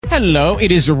Hello,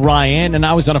 it is Ryan, and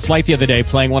I was on a flight the other day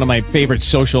playing one of my favorite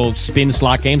social spin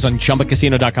slot games on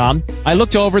ChumbaCasino.com. I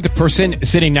looked over at the person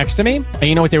sitting next to me, and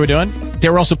you know what they were doing? They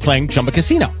were also playing Chumba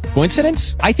Casino.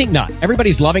 Coincidence? I think not.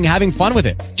 Everybody's loving having fun with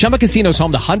it. Chumba Casino is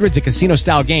home to hundreds of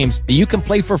casino-style games that you can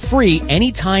play for free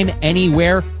anytime,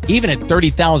 anywhere, even at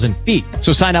 30,000 feet.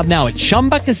 So sign up now at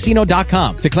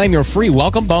ChumbaCasino.com to claim your free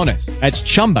welcome bonus. That's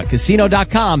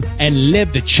ChumbaCasino.com and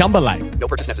live the Chumba life. No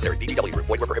purchase necessary. VGW. Void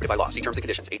where prohibited by law. See terms and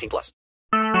conditions. 18+.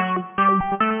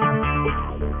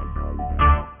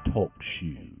 Talk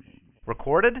shoes.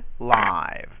 Recorded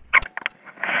live.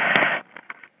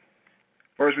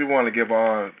 First, we want to give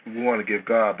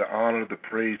God the honor, the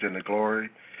praise, and the glory,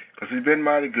 because He's been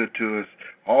mighty good to us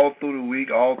all through the week,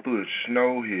 all through the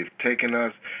snow. He has taken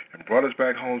us and brought us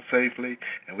back home safely,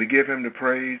 and we give Him the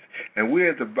praise. And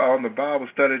we're on the Bible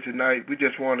study tonight. We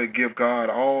just want to give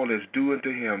God all that's due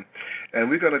unto Him, and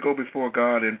we're going to go before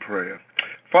God in prayer.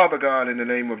 Father God, in the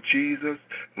name of Jesus,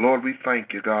 Lord, we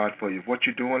thank you, God, for what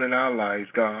you're doing in our lives,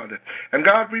 God. And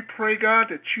God, we pray, God,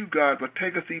 that you, God, will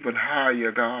take us even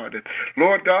higher, God.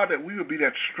 Lord God, that we will be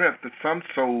that strength to some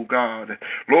soul, God.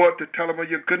 Lord, to tell them of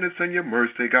your goodness and your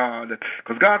mercy, God.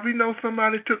 Because, God, we know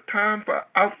somebody took time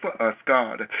out for us,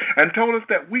 God, and told us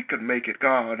that we could make it,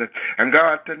 God. And,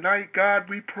 God, tonight, God,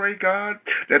 we pray, God,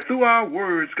 that through our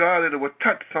words, God, that it will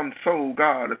touch some soul,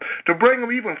 God, to bring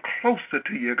them even closer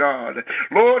to you, God.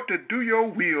 Lord, to do your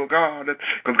will, God.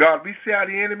 Because, God, we see how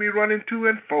the enemy running to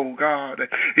and fro, God.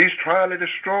 He's trying to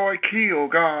destroy, kill,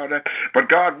 God. But,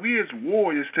 God, we as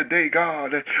warriors today,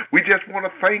 God, we just want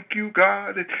to thank you,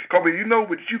 God. Because you know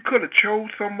that you could have chose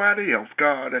somebody else,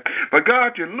 God. But,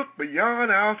 God, you look beyond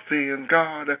our sins,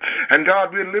 God. And,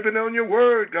 God, we're living on your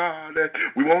word, God.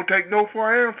 We won't take no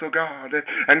for an answer, God.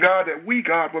 And, God, that we,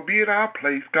 God, will be in our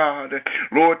place, God.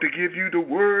 Lord, to give you the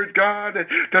word, God,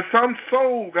 to some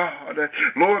soul, God.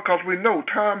 Lord, because we know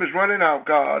time is running out,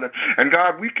 God. And,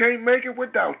 God, we can't make it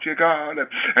without you, God.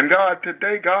 And, God,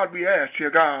 today, God, we ask you,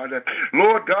 God.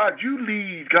 Lord, God, you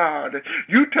lead, God.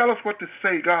 You tell us what to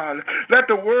say, God. Let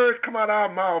the words come out of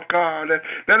our mouth, God.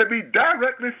 Let it be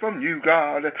directly from you,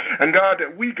 God. And, God,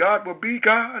 that we, God, will be,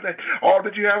 God, all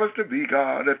that you have us to be,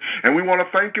 God. And we want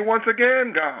to thank you once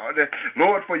again, God.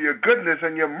 Lord, for your goodness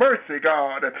and your mercy,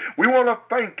 God. We want to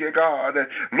thank you, God.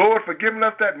 Lord, for giving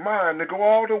us that mind to go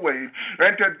all the way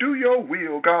and to do your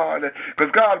will, God.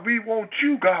 Because, God, we want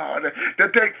you, God, to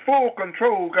take full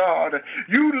control, God.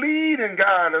 You lead and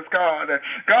guide us, God.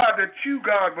 God, that you,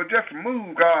 God, will just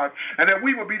move, God, and that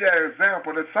we will be that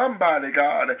example to somebody,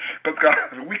 God. Because,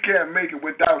 God, we can't make it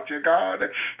without you, God.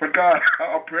 But, God,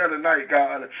 our prayer tonight,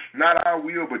 God, not our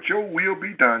will, but your will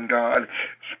be done, God.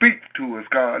 Speak to us,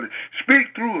 God.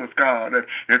 Speak through us, God,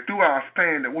 and through our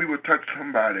stand that we will touch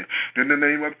somebody in the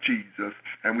name of Jesus.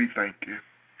 And we thank you.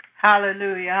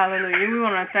 Hallelujah, hallelujah. We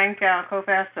want to thank our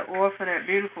co-pastor Orr for that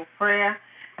beautiful prayer.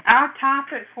 Our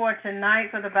topic for tonight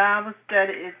for the Bible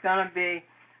study is going to be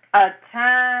a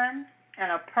time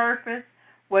and a purpose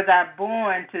was I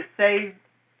born to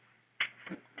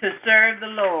serve the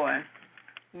Lord,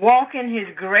 walk in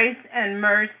his grace and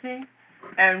mercy,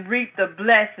 and reap the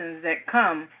blessings that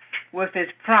come with his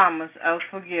promise of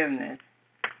forgiveness.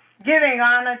 Giving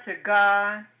honor to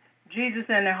God, Jesus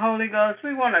and the Holy Ghost,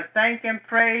 we want to thank and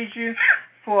praise you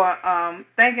for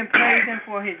praise him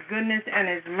for his goodness and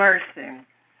his mercy.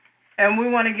 And we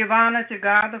want to give honor to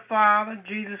God the Father,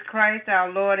 Jesus Christ, our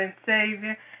Lord and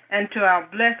Savior, and to our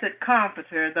blessed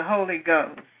Comforter, the Holy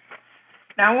Ghost.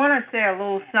 Now, I want to say a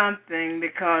little something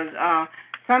because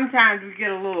sometimes we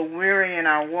get a little weary in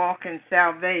our walk in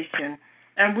salvation,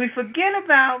 and we forget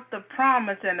about the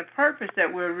promise and the purpose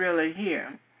that we're really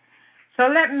here. So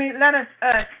let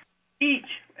us each,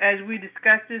 as we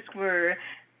discuss this word,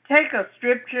 take a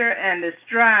scripture and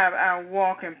describe our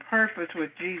walk and purpose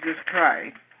with Jesus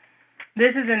Christ.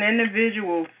 This is an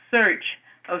individual search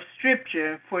of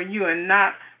scripture for you and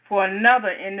not for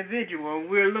another individual.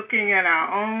 We're looking at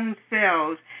our own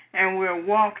selves and we're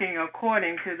walking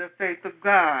according to the faith of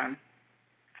God.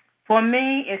 For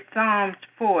me, it's Psalms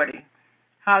 40.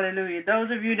 Hallelujah. Those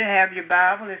of you that have your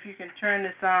Bible, if you can turn to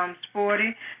Psalms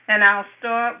 40, and I'll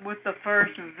start with the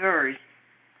first verse.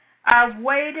 I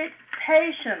waited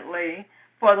patiently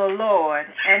for the Lord,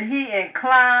 and he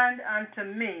inclined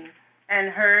unto me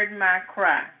and heard my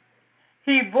cry.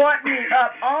 He brought me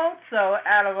up also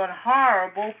out of a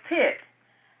horrible pit,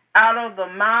 out of the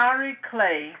miry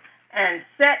clay, and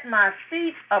set my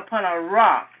feet upon a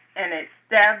rock, and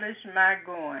established my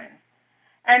going.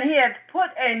 And he hath put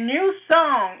a new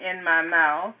song in my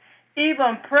mouth,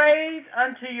 even praise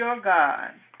unto your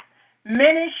God.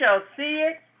 Many shall see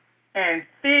it and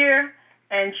fear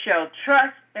and shall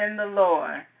trust in the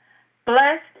Lord.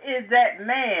 Blessed is that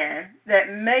man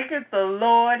that maketh the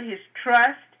Lord his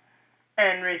trust,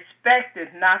 and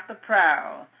respecteth not the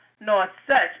proud, nor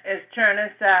such as turn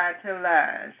aside to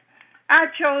lies. I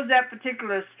chose that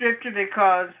particular scripture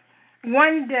because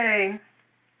one day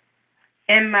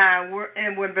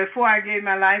before I gave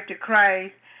my life to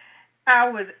Christ, I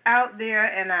was out there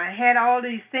and I had all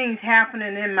these things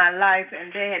happening in my life,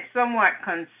 and they had somewhat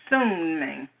consumed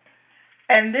me.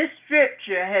 And this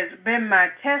scripture has been my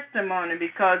testimony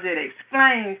because it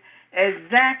explains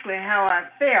exactly how I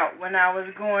felt when I was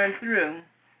going through.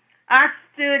 I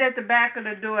stood at the back of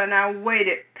the door and I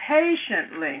waited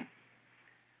patiently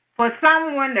for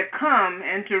someone to come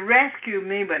and to rescue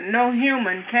me, but no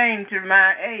human came to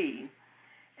my aid.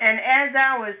 And as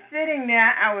I was sitting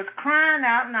there, I was crying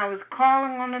out and I was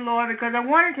calling on the Lord because I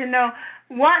wanted to know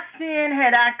what sin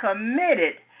had I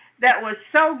committed that was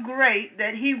so great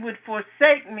that he would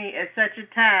forsake me at such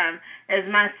a time as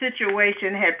my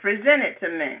situation had presented to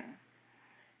me.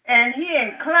 And he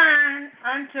inclined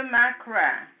unto my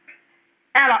cry.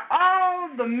 Out of all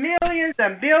the millions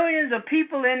and billions of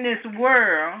people in this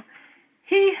world,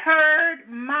 he heard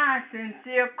my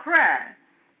sincere cry,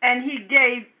 and he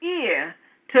gave ear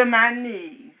to my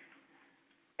needs.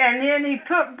 And then he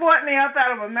brought me up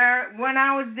out of a marriage. When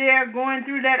I was there going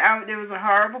through that, there was a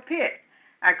horrible pit.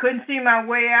 I couldn't see my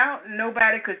way out.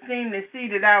 Nobody could seem to see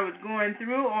that I was going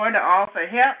through or to offer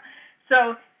help.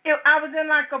 So I was in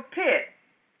like a pit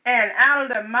and out of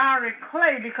the miry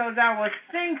clay because I was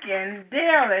sinking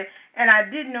daily, and I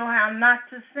didn't know how not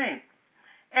to sink.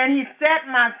 And he set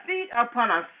my feet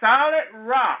upon a solid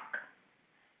rock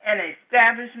and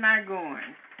established my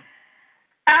going.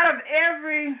 Out of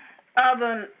every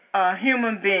other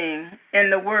human being in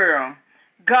the world,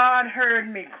 God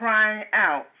heard me crying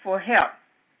out for help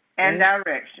and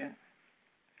direction.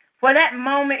 For that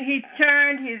moment, he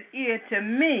turned his ear to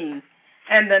me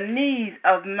and the needs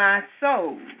of my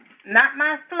soul, not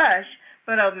my flesh,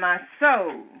 but of my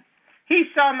soul. He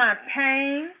saw my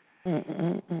pain,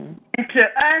 and to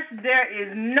us there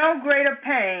is no greater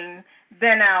pain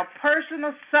than our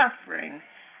personal suffering,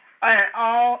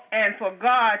 and for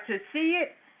God to see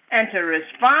it and to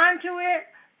respond to it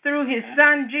through his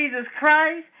Son, Jesus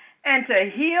Christ, and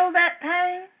to heal that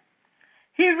pain.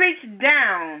 He reached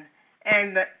down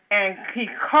and he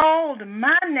called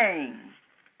my name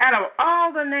out of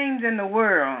all the names in the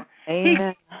world. Amen. He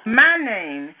called my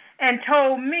name and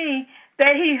told me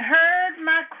that he heard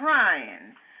my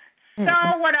crying,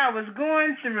 saw what I was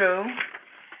going through,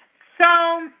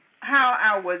 saw how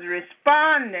I was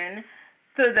responding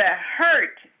to the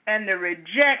hurt and the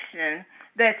rejection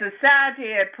that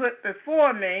society had put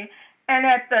before me, and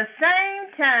at the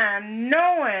same time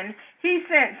knowing he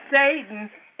sent Satan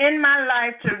in my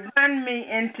life to run me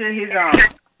into his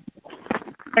arms.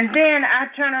 And then I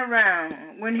turned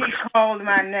around when he called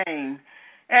my name,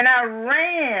 and I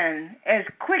ran as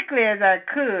quickly as I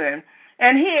could,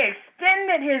 and he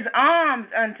extended his arms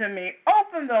unto me,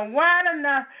 opened them wide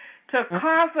enough to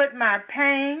comfort my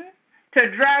pain,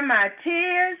 to dry my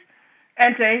tears,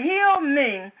 and to heal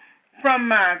me from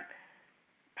my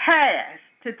past,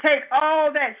 to take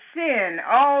all that sin,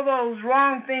 all those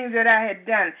wrong things that I had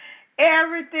done,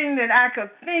 everything that I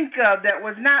could think of that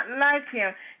was not like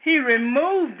him, he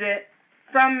removed it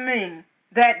from me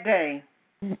that day.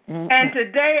 And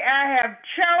today I have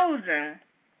chosen,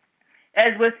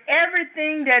 as with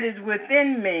everything that is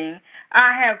within me,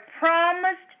 I have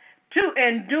promised to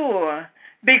endure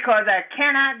because I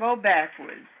cannot go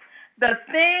backwards. The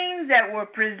things that were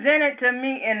presented to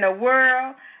me in the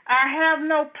world, I have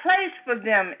no place for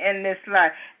them in this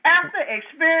life. After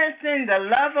experiencing the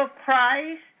love of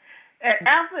Christ, and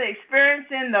after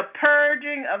experiencing the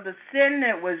purging of the sin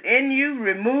that was in you,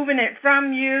 removing it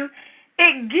from you,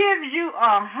 it gives you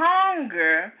a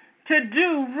hunger to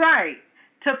do right,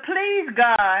 to please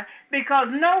God, because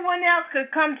no one else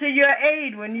could come to your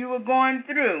aid when you were going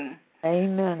through.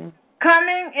 Amen.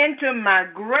 Coming into my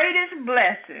greatest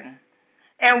blessing.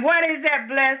 And what is that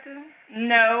blessing?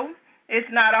 No, it's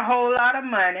not a whole lot of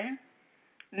money.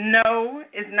 No,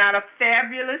 it's not a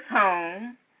fabulous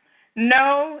home.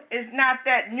 No, it's not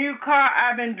that new car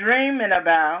I've been dreaming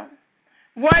about.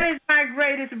 What is my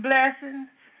greatest blessing?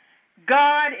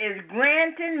 God is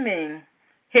granting me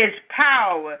his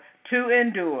power to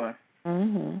endure,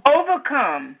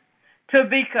 overcome, to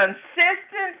be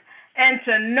consistent, and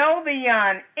to know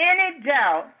beyond any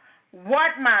doubt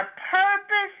what my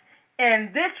purpose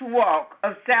in this walk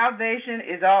of salvation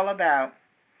is all about.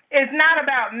 It's not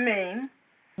about me.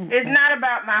 It's not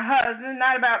about my husband,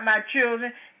 not about my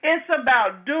children. It's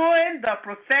about doing the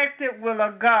perfected will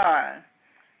of God.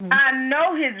 I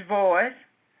know his voice,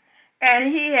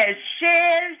 and he has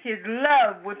shared his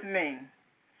love with me.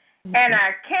 And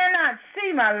I cannot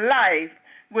see my life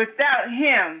without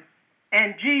him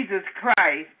and Jesus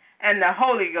Christ and the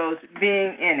Holy Ghost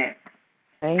being in it.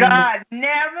 Amen. God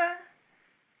never,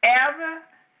 ever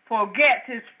forgets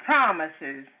his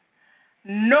promises,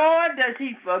 nor does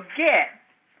he forget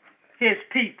his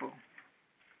people.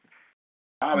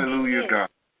 Hallelujah, Amen. God.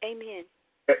 Amen.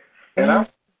 And I'm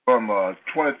from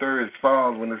 23rd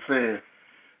Psalms when it says,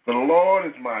 "The Lord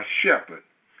is my shepherd,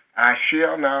 I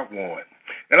shall not want."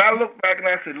 And I look back and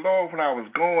I said, Lord, when I was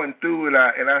going through it,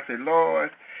 I said,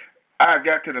 Lord, I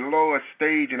got to the lowest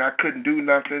stage and I couldn't do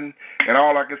nothing, and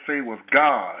all I could say was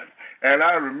God. And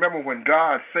I remember when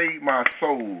God saved my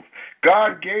soul.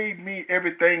 God gave me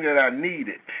everything that I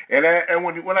needed. And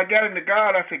when I got into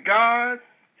God, I said, God,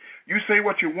 you say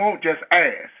what you want, just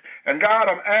ask. And God,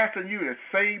 I'm asking you to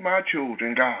save my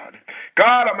children, God.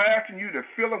 God, I'm asking you to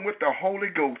fill them with the Holy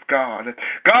Ghost, God.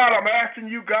 God, I'm asking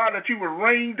you, God, that you would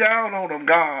rain down on them,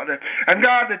 God. And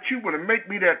God, that you would make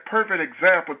me that perfect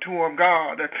example to them,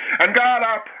 God. And God,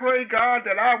 I pray, God,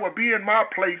 that I will be in my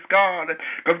place, God.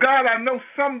 Because, God, I know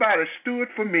somebody stood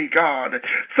for me, God.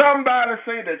 Somebody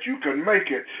say that you could make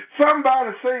it.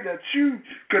 Somebody say that you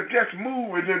could just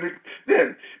move it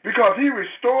then. Because he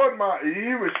restored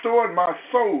my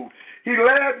soul. He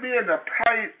led me in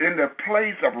the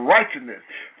place of righteousness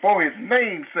for his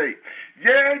name's sake.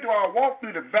 Yea, though I walk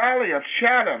through the valley of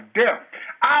shadow of death,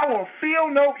 I will feel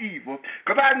no evil,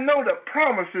 because I know the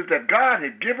promises that God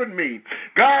had given me.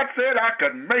 God said I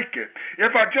could make it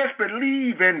if I just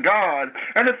believe in God.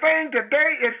 And the thing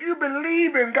today, if you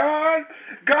believe in God,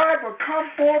 God will come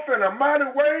forth in a mighty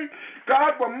way.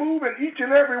 God will move in each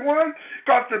and every one,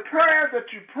 because the prayers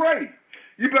that you pray,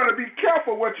 you better be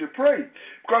careful what you pray,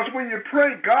 because when you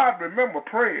pray, God remember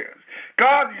prayers.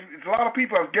 God, a lot of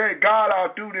people have said, God,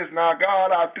 I'll do this now,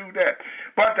 God, I'll do that.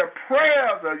 But the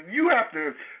prayers, you have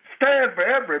to stand for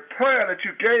every prayer that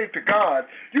you gave to God.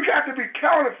 You got to be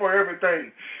counted for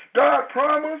everything. God's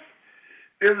promise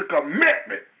is a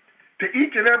commitment to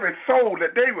each and every soul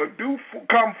that they will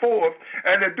come forth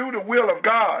and to do the will of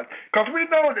God. Because we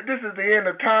know that this is the end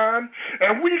of time,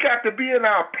 and we got to be in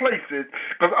our places,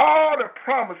 because all the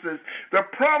promises that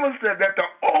the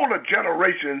older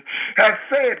generation has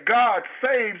said, God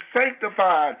saved,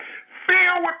 sanctified,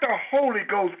 filled with the Holy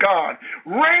Ghost, God,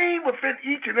 reign within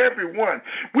each and every one.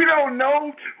 We don't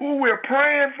know who we're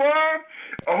praying for,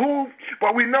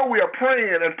 but we know we are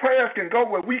praying, and prayers can go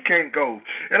where we can't go.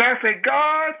 And I say,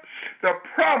 God, the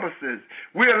promises,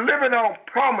 we're living on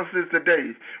promises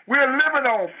today. We're living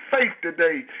on faith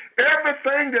today.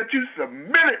 Everything that you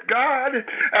submitted, God,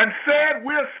 and said,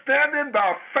 we're standing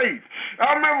by faith.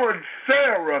 I remember when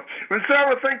Sarah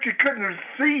thinks she couldn't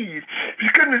receive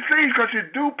because she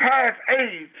do past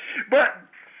age, but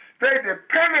they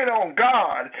depended on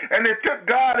God, and they took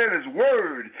God at his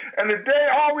word. And today,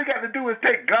 all we got to do is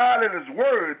take God at his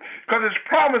word, because his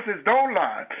promises don't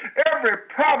lie. Every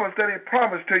promise that he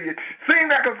promised to you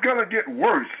seems like it's going to get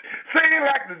worse. Seems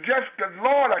like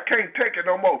Lord, I can't take it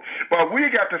no more. But we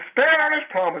got to stand on his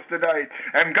promise today,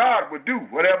 and God will do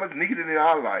whatever's needed in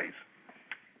our lives.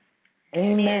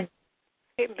 Amen.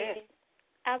 Amen.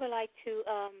 I would like to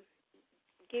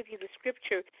give you the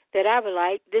scripture that I would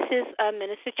like. This is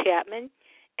Minister Chapman,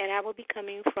 and I will be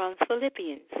coming from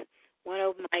Philippians, one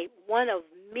of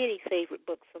many favorite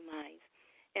books of mine.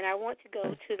 And I want to go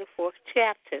to the 4th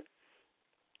chapter,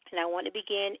 and I want to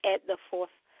begin at the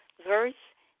 4th verse,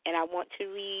 and I want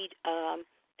to read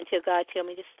until God tells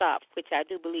me to stop, which I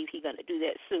do believe he's going to do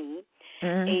that soon.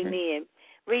 Mm-hmm. Amen.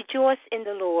 Rejoice in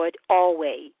the Lord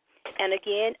always, and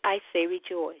again I say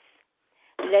rejoice.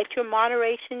 Let your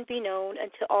moderation be known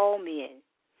unto all men.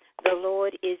 The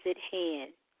Lord is at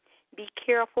hand. Be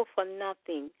careful for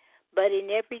nothing, but in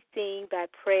everything by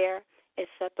prayer and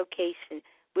supplication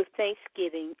with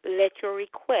thanksgiving, let your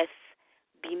requests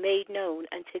be made known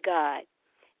unto God.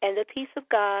 And the peace of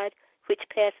God, which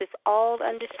passeth all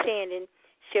understanding,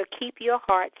 shall keep your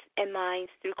hearts and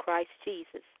minds through Christ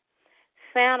Jesus.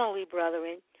 Finally,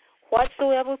 brethren,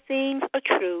 whatsoever things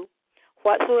are true,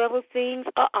 whatsoever things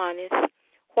are honest,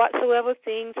 whatsoever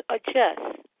things are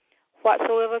just,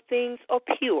 whatsoever things are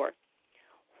pure,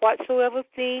 whatsoever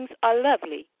things are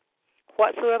lovely,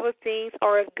 whatsoever things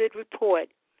are of good report,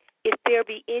 if there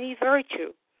be any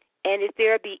virtue, and if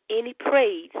there be any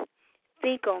praise,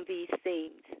 think on these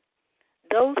things.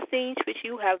 Those things which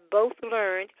you have both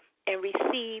learned and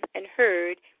received and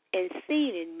heard and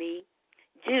seen in me,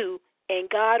 do, and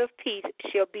God of peace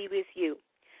shall be with you.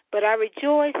 But I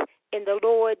rejoice in the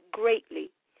Lord greatly,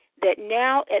 that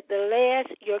now at the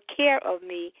last your care of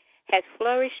me hath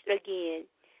flourished again,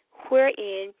 wherein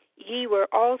ye ye were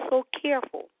also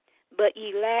careful, but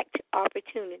ye lacked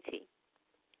opportunity.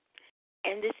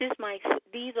 And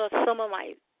these are some of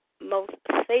my most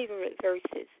favorite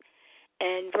verses.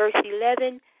 And verse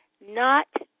 11, not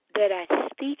that I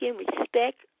speak in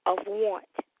respect of want,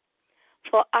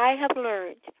 for I have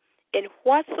learned in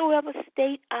whatsoever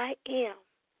state I am,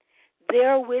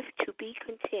 therewith to be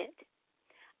content.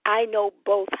 I know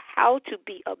both how to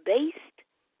be abased,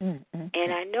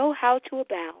 and I know how to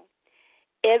abound.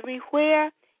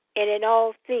 Everywhere and in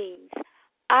all things,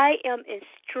 I am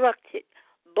instructed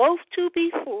both to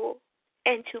be full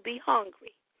and to be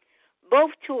hungry,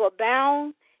 both to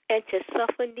abound and to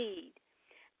suffer need.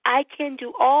 I can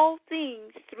do all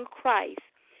things through Christ,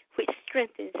 which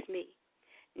strengthens me.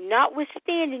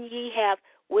 Notwithstanding, ye have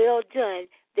well done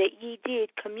that ye did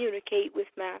communicate with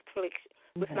my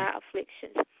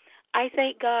afflictions. I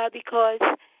thank God because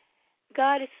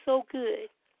God is so good,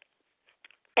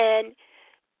 and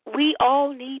we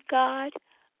all need God,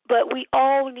 but we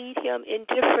all need Him in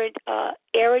different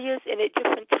areas and at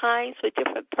different times for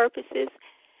different purposes,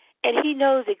 and He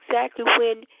knows exactly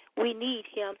when we need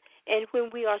Him and when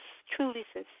we are truly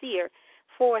sincere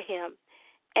for Him.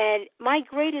 And my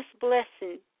greatest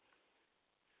blessing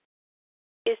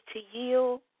is to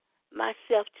yield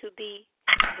myself to be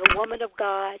the woman of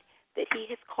God that He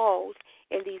has called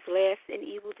in these last and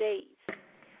evil days.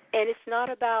 And it's not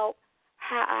about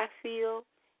how I feel.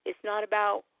 It's not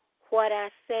about what I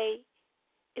say.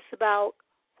 It's about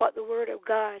what the Word of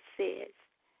God says.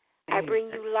 I bring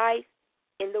you life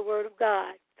in the Word of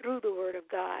God, through the Word of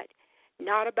God,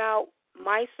 not about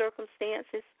my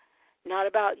circumstances, not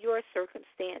about your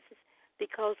circumstances,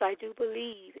 because I do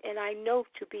believe and I know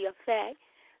to be a fact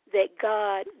that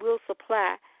God will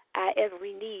supply our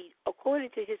every need according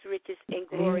to His riches and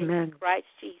glory in Christ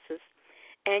Jesus.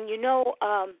 And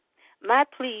my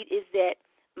plea is that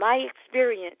my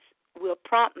experience will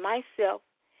prompt myself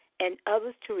and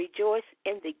others to rejoice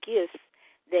in the gifts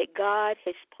that God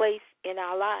has placed in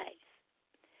our lives.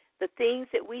 The things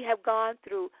that we have gone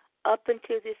through up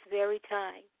until this very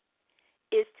time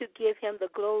is to give Him the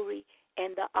glory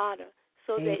and the honor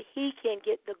so that He can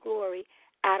get the glory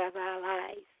out of our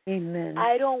lives. Amen.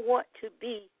 I don't want to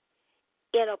be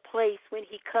in a place when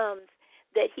He comes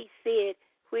that He said,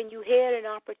 when you had an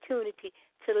opportunity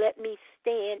to let me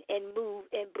stand and move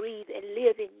and breathe and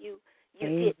live in you, you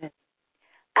didn't.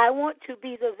 I want to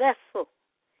be the vessel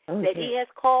that He has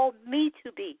called me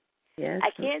to be. Yes. I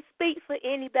can't speak for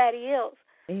anybody else,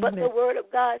 but the Word of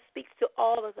God speaks to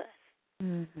all of us.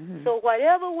 Mm-hmm. So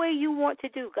whatever way you want to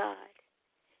do, God,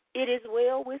 it is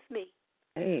well with me.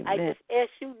 Amen. I just ask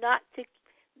you not to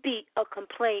be a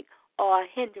complaint or a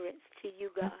hindrance to you,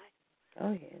 God. Go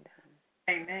ahead.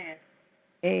 Amen.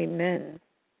 Amen.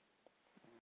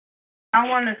 I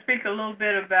want to speak a little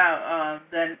bit about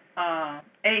the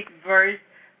 8th verse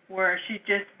where she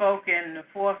just spoke in the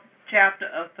 4th chapter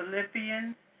of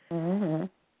Philippians. Mm-hmm.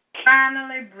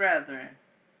 Finally, brethren,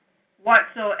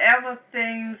 whatsoever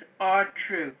things are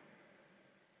true,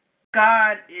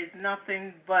 God is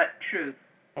nothing but truth.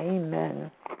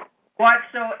 Amen.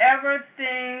 Whatsoever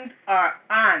things are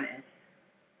honest,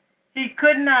 He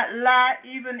could not lie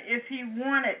even if He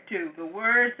wanted to. The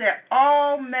word said,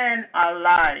 all men are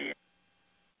liars.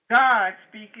 God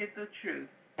speaketh the truth.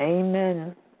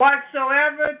 Amen.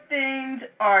 Whatsoever things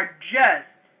are just.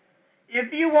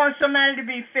 If you want somebody to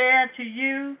be fair to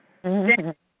you,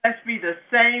 then let's be the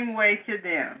same way to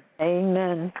them.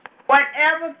 Amen.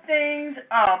 Whatever things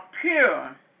are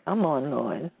pure. Come on,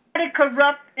 Lord. It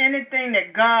corrupt anything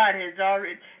that God has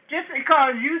already. Just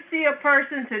because you see a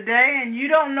person today and you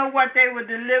don't know what they were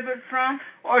delivered from,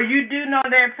 or you do know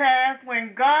their past,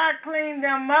 when God cleaned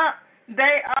them up,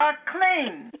 they are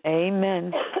clean.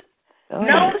 Amen.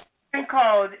 No one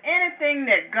calls anything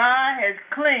that God has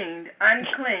cleaned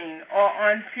unclean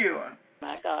or impure.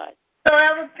 My God.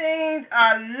 Whatsoever things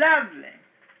are lovely,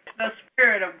 the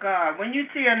Spirit of God. When you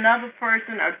see another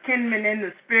person, a kinman in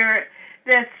the Spirit,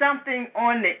 there's something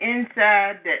on the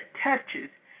inside that touches,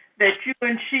 that you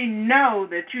and she know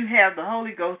that you have the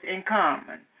Holy Ghost in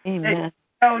common. Amen. That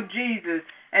you know Jesus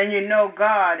and you know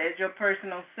God as your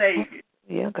personal Savior.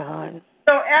 Yeah, God.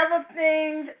 So ever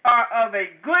things are of a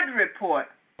good report.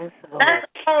 Yes, that's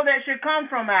all that should come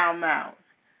from our mouths.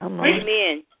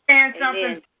 Amen. And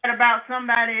something bad about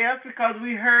somebody else because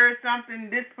we heard something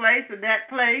this place or that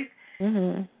place.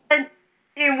 Mm-hmm.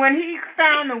 And when he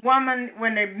found the woman,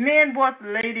 when the men brought the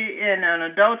lady in an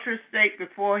adulterous state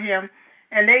before him,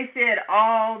 and they said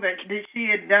all that she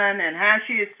had done and how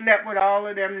she had slept with all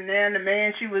of them, and then the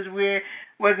man she was with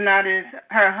was not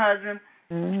her husband.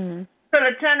 Mm-hmm. So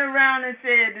they turned around and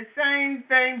said the same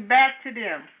thing back to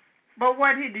them. But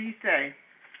what did he say?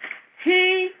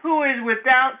 He who is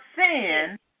without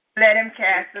sin, let him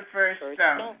cast the first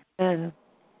stone. Amen.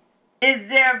 Is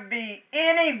there be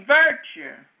any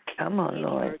virtue? Come on,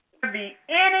 Lord. There be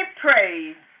any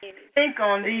praise? Think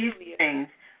on these things.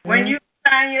 When you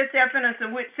find yourself in a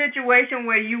situation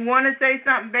where you want to say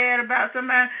something bad about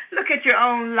somebody, look at your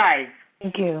own life.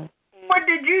 Thank you. What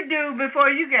did you do before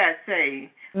you got saved?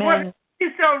 Amen. What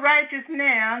you're so righteous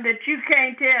now that you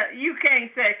can't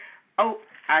say, oh,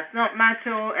 I thumped my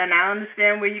toe and I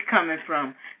understand where you're coming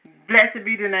from. Blessed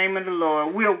be the name of the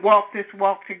Lord. We'll walk this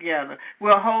walk together.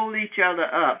 We'll hold each other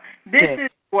up. This is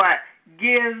what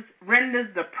renders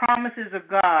the promises of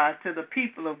God to the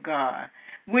people of God.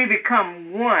 We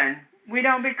become one. We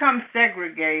don't become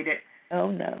segregated. Oh,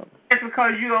 no. Just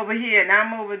because you're over here and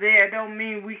I'm over there don't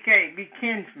mean we can't be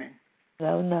kinsmen.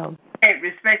 No, no. We can't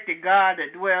respect the God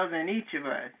that dwells in each of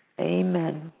us.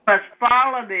 Amen. Must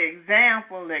follow the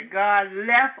example that God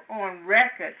left on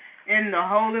record in the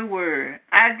Holy Word.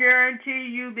 I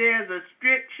guarantee you there's a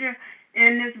scripture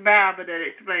in this Bible that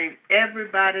explains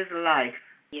everybody's life.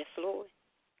 Yes, Lord.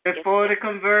 Before the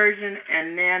conversion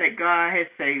and now that God has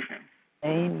saved them.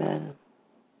 Amen.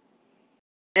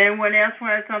 Anyone else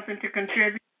want something to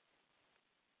contribute?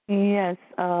 Yes.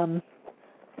 And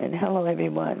hello,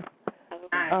 everyone.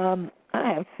 I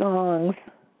have songs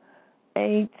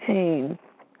 18.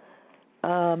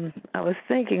 I was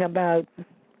thinking about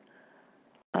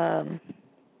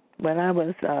when I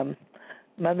was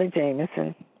Mother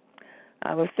Jameson.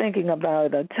 I was thinking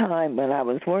about a time when I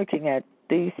was working at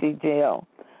D.C. jail,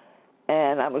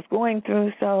 and I was going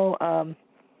through so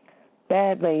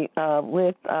badly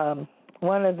with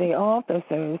one of the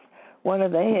officers, one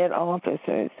of the head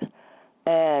officers,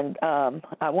 and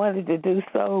I wanted to do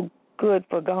so good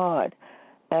for God,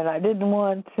 and I didn't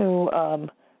want to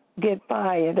get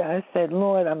fired. I said,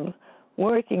 Lord, I'm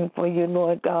working for you,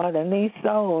 Lord God, and these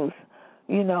souls,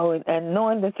 you know, and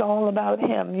knowing it's all about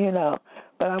him, you know,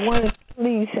 but I wanted to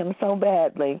please him so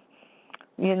badly,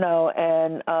 you know,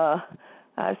 and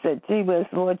I said, gee whiz,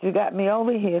 Lord, you got me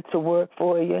over here to work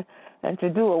for you and to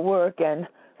do a work, and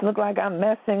look like I'm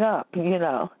messing up, you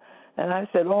know. And I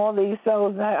said, all these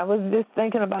souls, I was just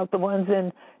thinking about the ones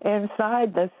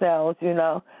inside the cells, you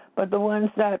know, but the ones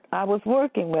that I was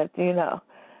working with, you know.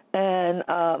 And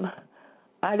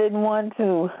I didn't want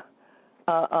to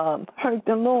hurt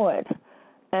the Lord.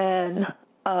 And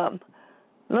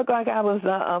looked like I was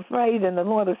afraid, and the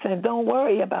Lord was saying, don't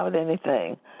worry about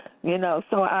anything, you know.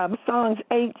 So Songs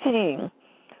 18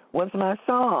 was my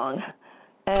song.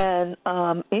 And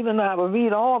even though I would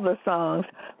read all the songs,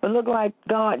 but look like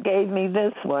God gave me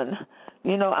this one.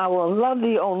 You know, I will love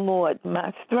thee, O Lord,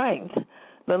 my strength.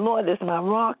 The Lord is my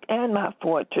rock and my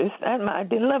fortress and my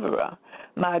deliverer,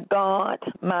 my God,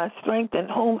 my strength in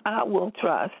whom I will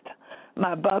trust,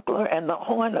 my buckler and the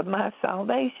horn of my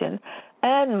salvation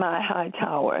and my high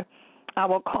tower. I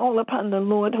will call upon the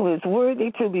Lord who is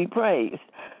worthy to be praised.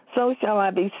 So shall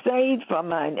I be saved from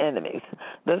mine enemies.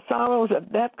 The sorrows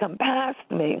of death compassed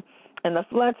me, and the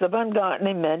floods of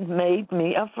ungodly men made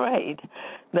me afraid.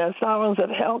 The sorrows of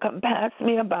hell compassed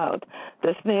me about.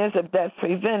 The snares of death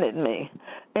prevented me.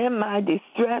 In my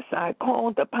distress I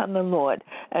called upon the Lord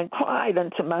and cried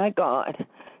unto my God.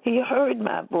 He heard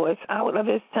my voice out of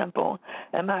his temple,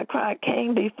 and my cry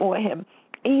came before him,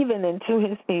 even into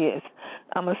his ears.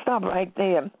 I'm going to stop right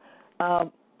there.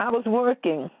 I was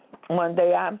working one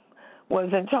day. I was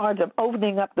in charge of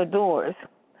opening up the doors.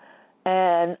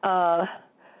 And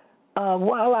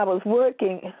while I was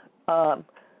working,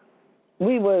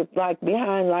 we were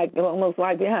almost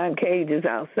like behind cages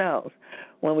ourselves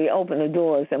when we opened the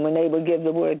doors, and when they would give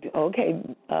the word, okay,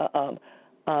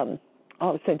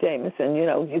 Officer Jameson, you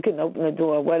know, you can open the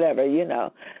door, whatever, you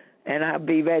know, and I'd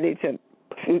be ready to,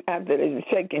 after they were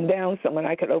shaking down someone,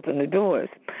 I could open the doors.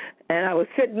 And I was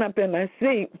sitting up in my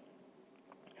seat,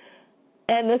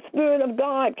 and the Spirit of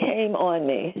God came on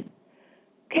me,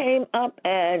 came up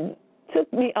and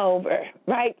took me over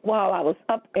right while I was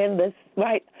up on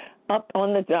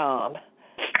the job.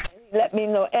 He let me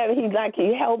know,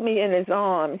 he held me in his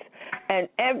arms, and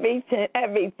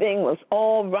everything was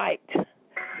all right.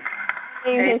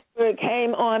 His Spirit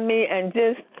came on me and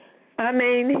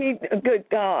good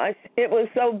gosh, it was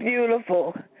so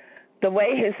beautiful the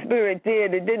way his Spirit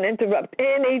did. It didn't interrupt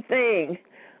anything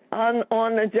on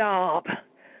the job.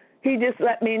 He just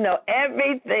let me know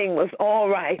everything was all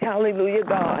right. Hallelujah,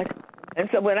 God. And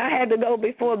so when I had to go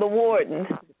before the warden,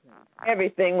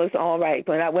 everything was all right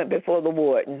when I went before the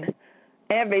warden.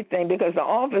 Everything, because the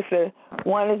officer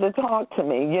wanted to talk to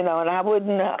me, you know, and I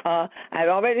wouldn't, I'd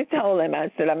already told him,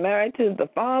 I said, I'm married to the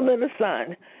Father, the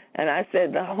Son, And I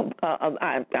said,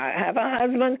 I have a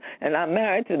husband, and I'm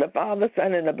married to the Father,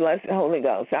 Son, and the Blessed Holy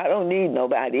Ghost. I don't need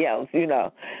nobody else,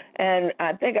 And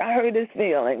I think I hurt his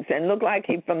feelings, and looked like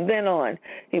from then on,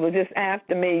 he was just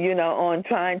after me, on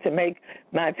trying to make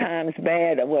my times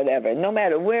bad or whatever. No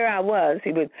matter where I was,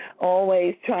 he would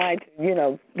always try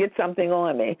to, get something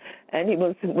on me. And he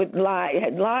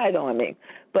had lied on me.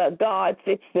 But God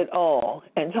fixed it all,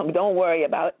 and told me, don't worry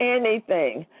about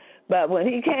anything. But when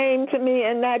he came to me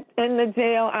in the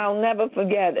jail, I'll never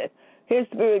forget it. His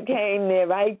spirit came there,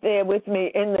 right there with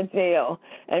me in the jail,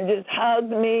 and just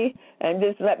hugged me and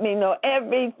just let me know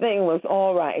everything was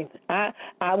all right.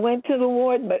 I went to the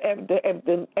ward, but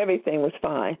everything was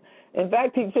fine. In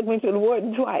fact, he took me to the ward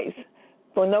twice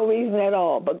for no reason at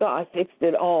all, but God fixed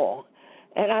it all.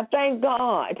 And I thank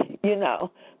God,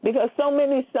 because so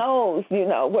many souls,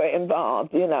 were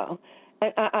involved, And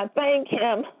I thank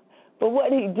him for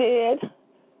what he did,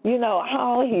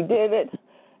 how he did it,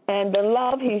 and the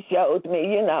love he showed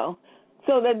me,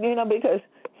 so that, because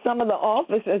some of the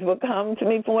officers would come to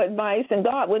me for advice, and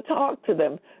God would talk to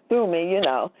them through me,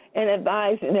 and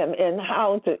advising them in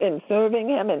serving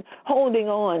him and holding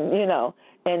on,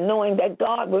 and knowing that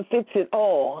God would fix it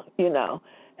all,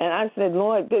 And I said,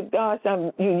 Lord, good gosh,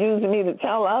 you're using me to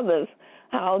tell others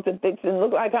how to fix it.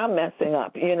 Look like I'm messing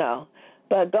up,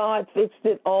 But God fixed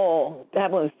it all.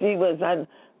 About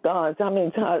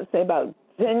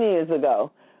 10 years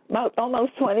ago, about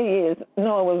almost 20 years.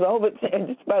 No, it was over 10,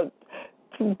 just about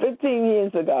 15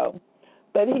 years ago.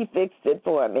 But he fixed it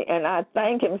for me, and I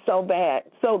thank him so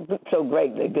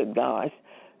greatly, good gosh,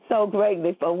 so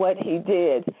greatly for what he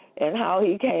did and how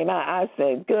he came out. I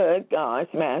said, good gosh,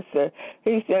 Master.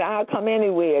 He said, I'll come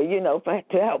anywhere,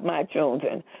 to help my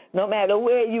children. No matter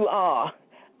where you are,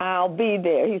 I'll be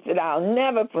there. He said, I'll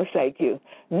never forsake you,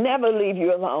 never leave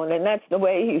you alone. And that's the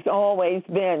way he's always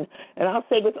been. And I'll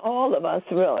say with all of us,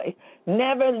 really,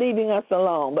 never leaving us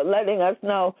alone, but letting us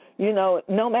know,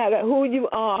 no matter who you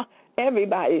are,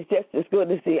 everybody's just as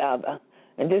good as the other.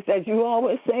 And just as you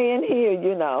always say in here,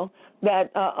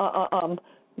 that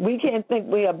we can't think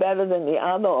we are better than the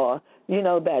other, or,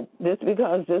 that just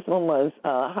because this one was,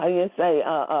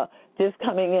 just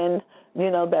coming in,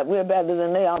 that we're better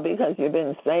than they are because you've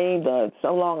been saved or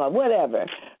so long or whatever.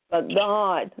 But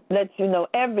God lets you know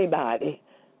everybody,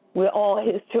 we're all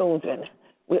his children.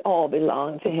 We all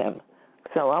belong to him.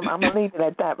 So I'm going to leave it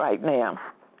at that right now.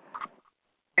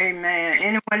 Amen.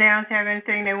 Anyone else have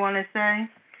anything they want to say?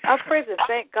 I praise and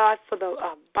thank God for the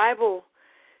Bible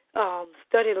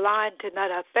study line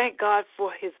tonight. I thank God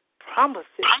for his promises.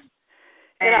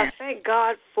 And I thank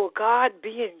God for God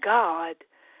being God.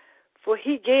 For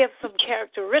he gave some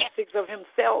characteristics of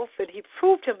himself, and he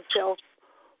proved himself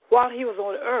while he was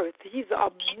on earth. He's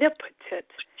omnipotent.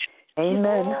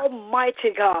 Amen. He's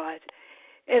almighty God.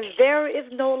 And there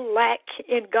is no lack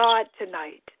in God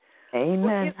tonight. Amen.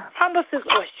 For his promises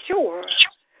are sure.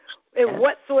 And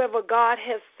whatsoever God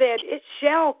has said, it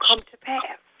shall come to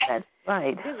pass. That's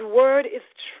right. His word is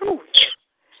truth.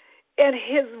 And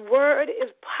his word is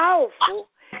powerful.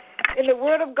 And the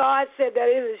word of God said that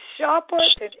it is sharper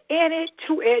than any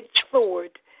two-edged sword.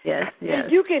 Yes. And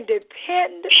you can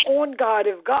depend on God.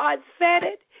 If God said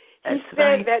it, he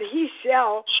said that he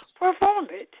shall perform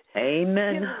it.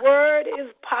 Amen. His word is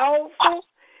powerful.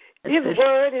 His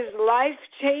word is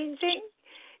life-changing.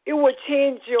 It will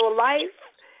change your life.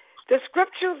 The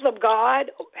scriptures of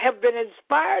God have been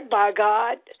inspired by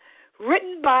God,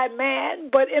 written by man,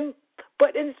 but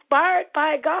inspired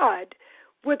by God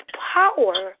with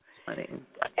power,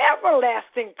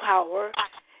 everlasting power.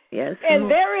 Yes. And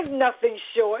there is nothing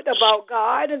short about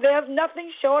God, and there's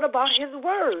nothing short about his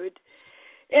word.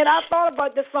 And I thought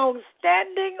about the song,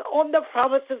 Standing on the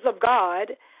Promises of God,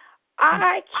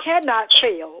 I cannot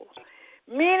fail,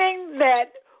 meaning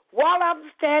that while I'm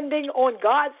standing on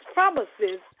God's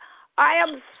promises, I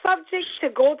am subject to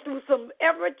go through some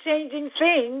ever-changing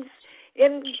things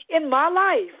in my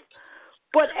life.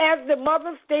 But as the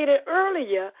mother stated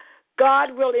earlier,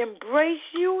 God will embrace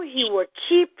you. He will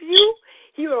keep you.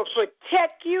 He will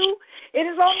protect you. It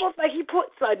is almost like he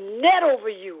puts a net over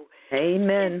you.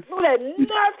 Amen. So that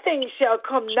nothing shall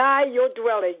come nigh your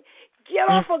dwelling. Get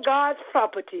off of God's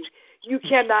property. You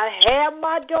cannot have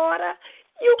my daughter.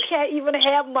 You can't even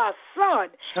have my son.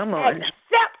 Come on.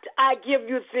 Except I give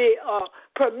you the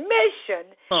permission.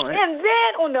 And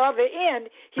then on the other end,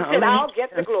 he said, I'll get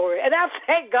the glory. And I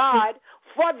thank God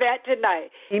for that tonight.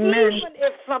 Amen. Even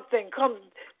if something comes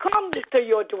to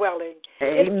your dwelling,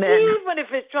 Amen. And even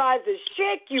if it tries to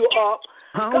shake you up,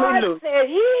 God said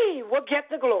he will get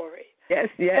the glory. Yes.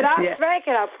 And I thank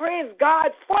and I praise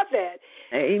God for that.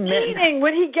 Amen. Meaning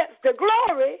when he gets the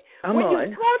glory,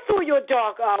 you go through your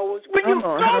dark hours, when you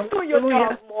go through your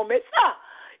dark moments,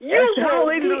 you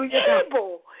will be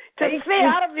able to say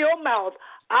out of your mouth,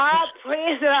 I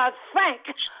praise and I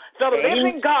thank the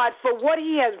living God for what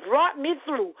he has brought me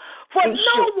through. For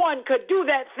no one could do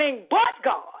that thing but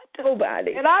God.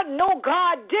 Nobody. And I know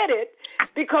God did it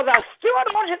because I stood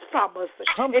on his promise.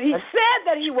 And he said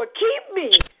that he would keep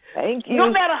me. Thank you.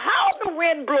 No matter how the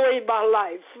wind blows in my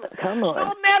life. Come on.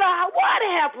 No matter what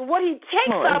happens, what he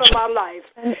takes out of my life.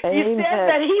 He said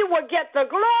that he would get the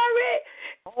glory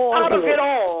out of it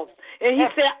all. And he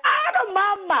said, out of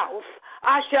my mouth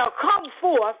I shall come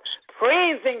forth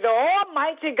praising the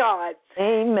Almighty God.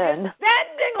 Amen.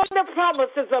 Standing on the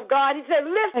promises of God. He said,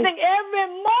 listening every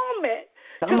moment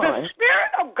to the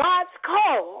Spirit of God's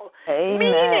call. Amen.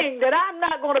 Meaning that I'm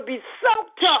not going to be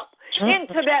soaked up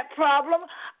into that problem.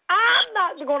 I'm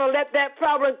not going to let that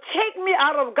problem take me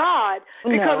out of God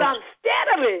because I'm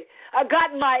steadily, I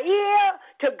got my ear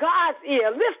to God's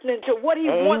ear, listening to what he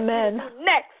wants me to do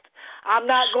next. I'm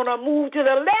not going to move to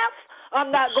the left.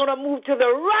 I'm not going to move to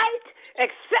the right,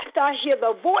 except I hear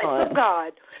the voice of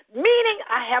God. Meaning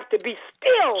I have to be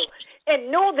still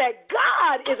and know that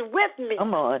God is with me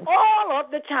all of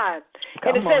the time.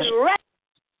 And it says,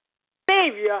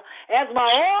 Savior as my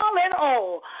all in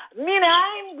all. Meaning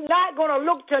I'm not going to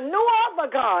look to no other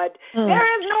God.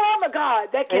 There is no other God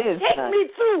that can take me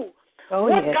through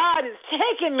what God is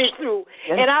taking me through.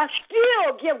 And I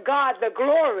still give God the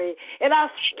glory. And I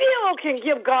still can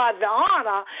give God the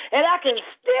honor. And I can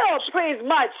still praise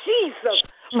my Jesus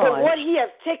for what he has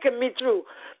taken me through.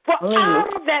 For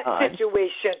out of that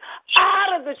situation,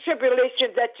 out of the tribulation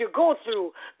that you go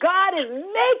through, God is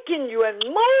making you and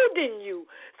molding you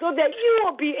so that you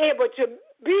will be able to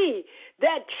be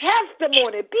that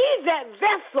testimony, be that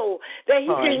vessel that he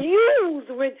can use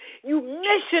when you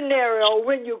missionary or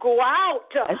when you go out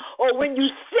or when you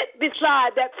sit beside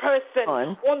that person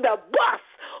on the bus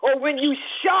or when you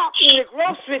shop in the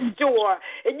grocery store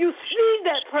and you see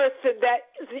that person that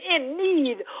is in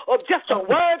need of just a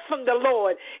word from the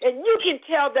Lord, and you can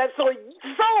tell that soul,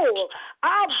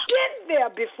 I've been there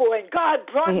before and God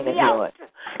brought me out.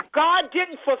 God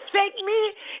didn't forsake me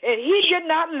and he did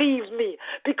not leave me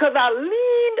because I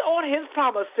leaned on his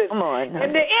promises.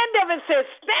 And the end of it says,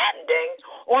 standing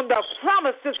on the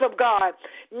promises of God,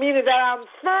 meaning that I'm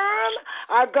firm,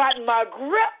 I've got my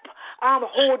grip, I'm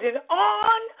holding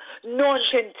on. No one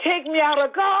can take me out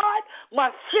of God. My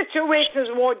situations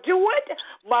won't do it.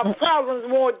 My problems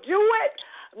won't do it.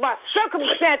 My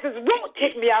circumstances won't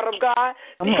take me out of God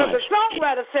because the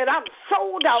songwriter said, I'm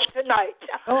sold out tonight.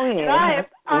 And I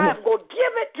am going to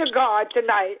give it to God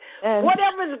tonight.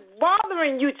 Whatever is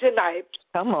bothering you tonight,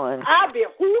 I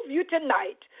behoove you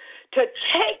tonight to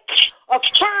take a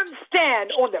firm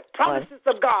stand on the promises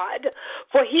of God.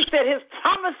 For he said his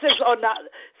promises are not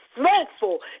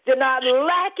slothful. They're not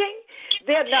lacking.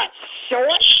 They're not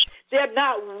short. They're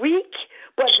not weak,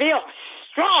 but they are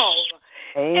strong.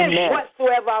 And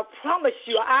whatsoever I promise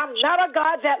you, I'm not a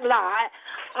God that lie.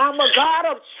 I'm a God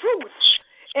of truth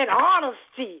and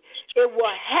honesty. It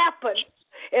will happen.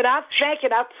 And I thank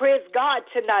and I praise God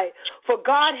tonight, for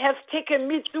God has taken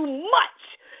me through much.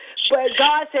 But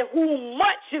God said, who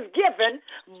much is given,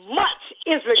 much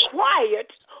is required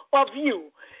of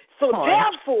you. So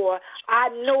therefore, I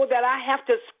know that I have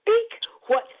to speak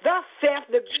what thus saith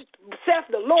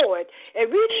the Lord. And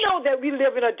we know that we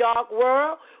live in a dark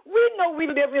world. We know we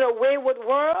live in a wayward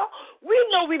world. We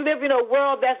know we live in a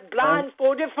world that's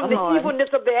blindfolded from the evilness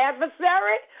of the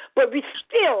adversary. But we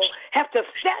still have to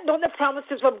stand on the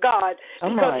promises of God.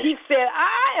 Because he said,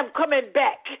 I am coming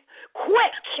back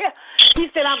quick. He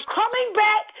said, I'm coming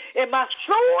back, and my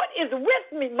sword is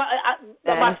with me.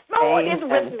 My sword is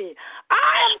with me.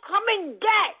 I am coming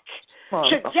back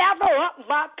to gather up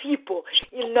my people.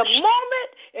 In the moment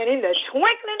and in the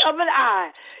twinkling of an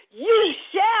eye, you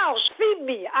shall see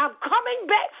me. I'm coming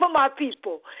back for my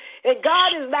people. And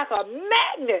God is like a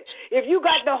magnet. If you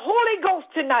got the Holy Ghost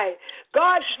tonight,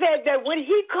 God said that when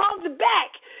he comes back,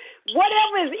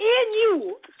 whatever is in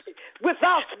you,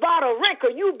 without spot or wrinkle,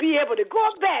 you'll be able to go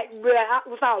back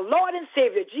with our Lord and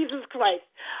Savior, Jesus Christ.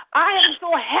 I am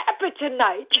so happy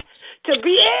tonight to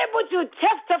be able to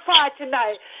testify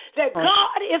tonight that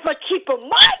God is a keeper.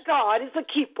 My God is a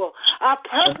keeper. I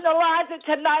personalize it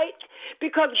tonight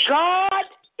because God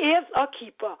is a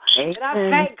keeper. And I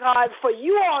thank God for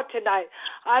you all tonight.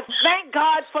 I thank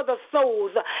God for the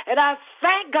souls. And I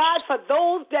thank God for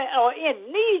those that are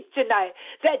in need tonight,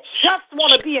 that just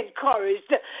want to be encouraged,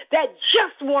 that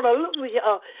just want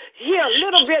to hear a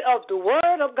little bit of the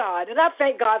word of God. And I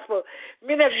thank God for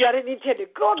many of you. I didn't intend to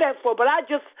go that far, but I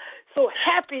just so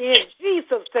happy in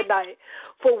Jesus tonight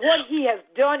for what he has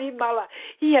done in my life.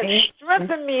 He has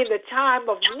strengthened me in the time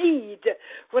of need.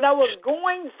 When I was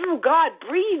going through, God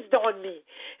breathed on me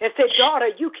and said, daughter,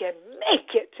 you can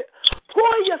make it.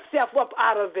 Pull yourself up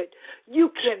out of it. You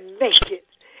can make it.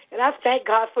 And I thank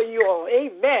God for you all.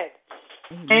 Amen.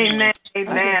 Amen.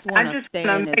 I just want to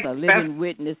stand as a living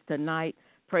witness tonight,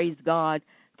 praise God,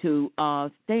 to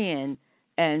stand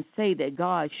and say that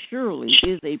God surely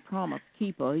is a promise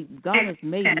keeper. God has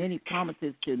made many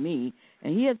promises to me,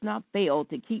 and he has not failed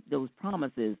to keep those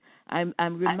promises. I'm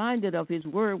reminded of his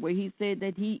word where he said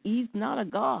that he's not a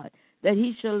God, that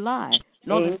he shall lie,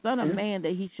 nor the Son of Man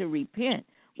that he shall repent.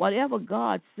 Whatever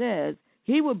God says,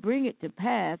 he will bring it to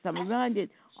pass. I'm reminded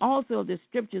also of the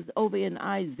scriptures over in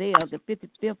Isaiah, the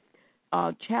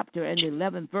 55th chapter and the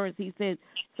 11th verse. He says,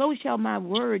 so shall my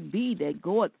word be that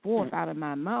goeth forth out of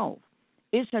my mouth.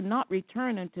 It shall not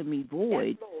return unto me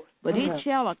void, but it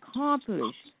shall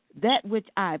accomplish that which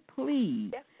I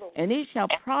please, and it shall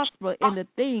prosper in the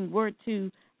thing whereto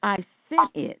I sent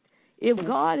it. If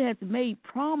God has made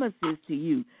promises to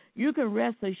you, you can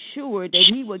rest assured that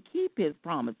he will keep his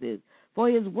promises, for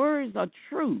his words are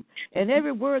true, and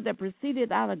every word that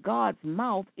proceeded out of God's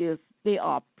mouth they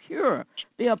are pure.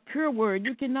 They are pure word.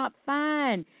 You cannot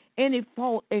find any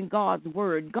fault in God's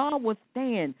word. God will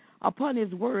stand upon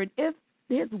his word. If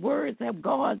his words have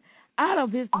gone out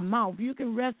of his mouth, you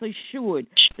can rest assured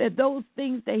that those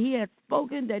things that he has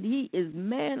spoken, that he is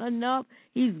man enough,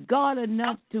 he's God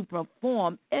enough to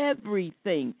perform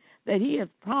everything that he has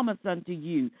promised unto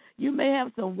you. You may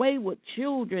have some wayward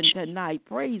children tonight.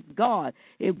 Praise God.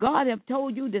 If God have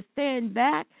told you to stand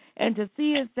back and to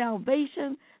see his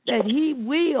salvation, that he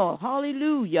will,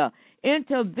 hallelujah,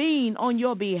 intervene on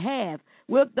your behalf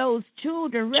with those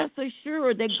children. Rest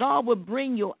assured that God will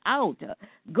bring you out.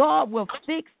 God will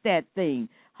fix that thing.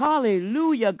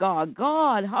 Hallelujah, God.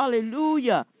 God,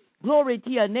 hallelujah. Glory to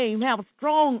your name. Have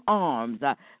strong arms.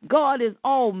 God is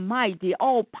almighty,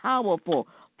 all powerful,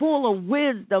 full of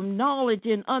wisdom, knowledge,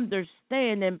 and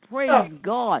understanding. Praise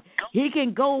God. He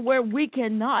can go where we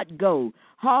cannot go.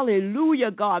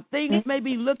 Hallelujah, God. Things may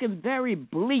be looking very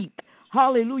bleak.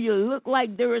 Hallelujah. Look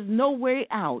like there is no way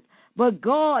out. But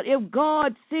God, if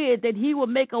God said that he will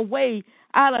make a way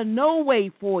out of no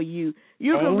way for you,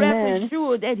 you can rest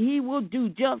assured that he will do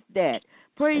just that.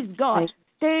 Praise God.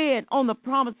 Stand on the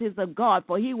promises of God,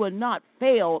 for he will not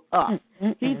fail us.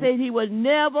 He said he will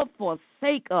never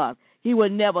forsake us. He will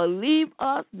never leave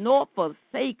us nor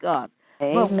forsake us.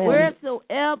 But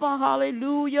wheresoever,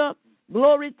 hallelujah,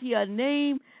 glory to your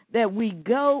name, that we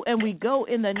go, and we go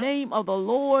in the name of the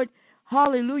Lord,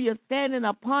 hallelujah, standing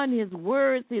upon his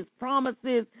words, his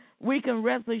promises, we can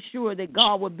rest assured that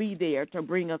God will be there to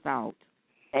bring us out.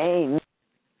 Amen.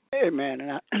 Amen.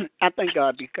 And I thank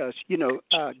God because,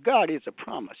 God is a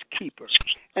promise keeper.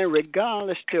 And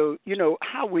regardless to,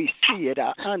 how we see it,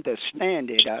 I understand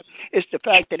it. It's the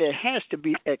fact that it has to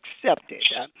be accepted.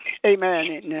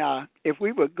 Amen. And if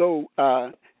we would go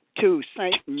to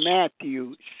St.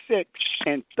 Matthew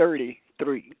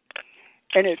 6:33.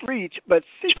 And it reads, but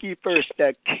seek ye first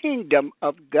the kingdom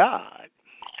of God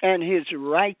and his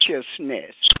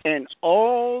righteousness, and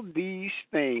all these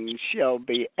things shall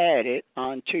be added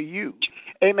unto you.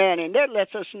 Amen. And that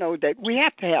lets us know that we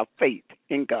have to have faith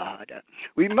in God.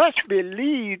 We must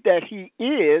believe that he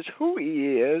is who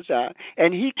he is,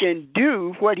 and he can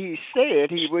do what he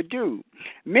said he would do.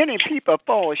 Many people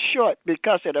fall short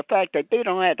because of the fact that they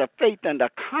don't have the faith and the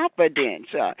confidence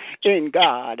in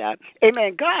God.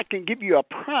 Amen. God can give you a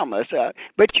promise,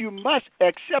 but you must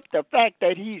accept the fact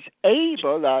that he's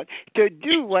able to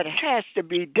do what has to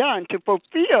be done to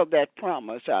fulfill that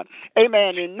promise.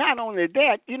 Amen. And not only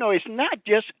that, it's not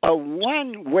just a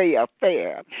one-way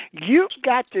affair. You've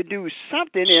got to do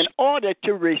something in order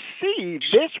to receive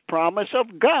this promise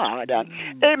of God.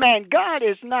 Amen. God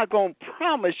is not going to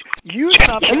promise you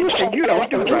something and you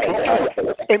don't do right.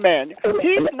 Amen.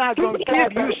 He's not going to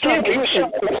give you something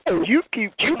and you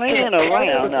keep playing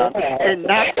around and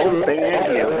not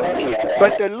obeying him.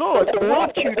 But the Lord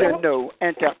wants you to know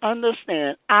and to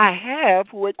understand, I have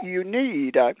what you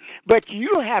need, but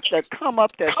you have to come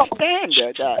up to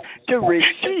standard to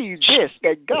receive this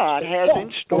that God has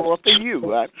in store for you.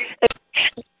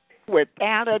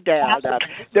 Without a doubt,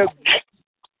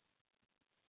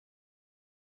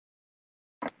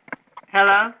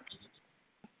 Hello?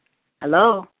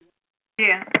 Hello?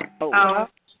 Yeah. Oh,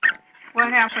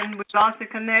 what happened? We lost the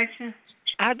connection?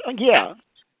 Yeah.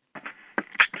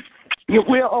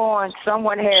 We're on.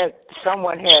 Someone had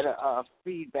a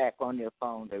feedback on their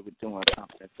phone. They were doing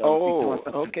something. So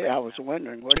okay. I was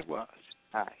wondering what it was.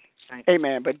 All right. Thank you.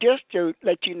 Amen. But just to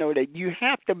let you know that you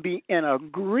have to be in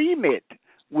agreement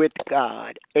with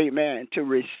God, amen, to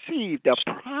receive the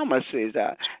promises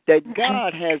that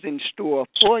God has in store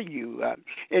for you.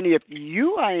 And if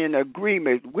you are in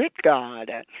agreement with God,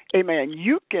 amen,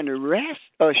 you can rest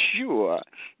assured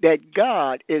that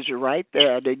God is right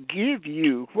there to give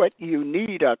you what you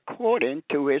need according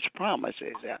to his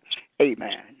promises.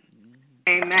 Amen.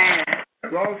 Amen.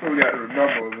 Also, we got to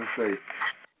remember and say,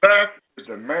 blessed is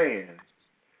the man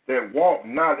that walk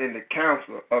not in the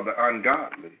counsel of the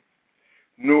ungodly,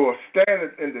 nor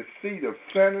standeth in the seat of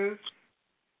sinners,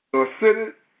 nor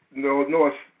sitteth, nor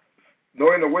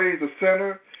in the ways of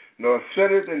sinners, nor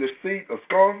sitteth in the seat of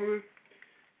scoffers.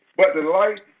 But the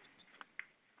light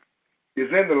is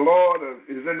in the law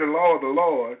of the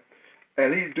Lord,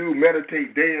 and he do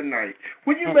meditate day and night.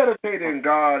 When you meditate in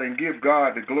God and give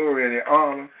God the glory and the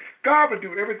honor, God will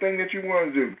do everything that you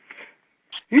want to do.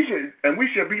 We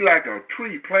should be like a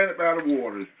tree planted by the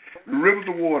waters, the rivers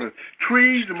of water.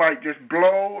 Trees might just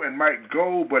blow and might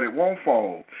go, but it won't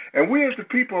fall. And we as the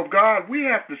people of God, we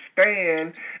have to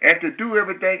stand and to do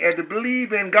everything and to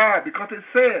believe in God, because it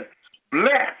says,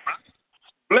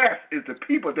 blessed is the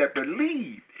people that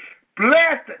believe.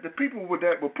 Blessed is the people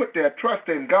that will put their trust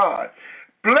in God.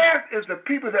 Blessed is the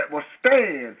people that will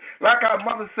stand. Like our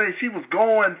mother said, she was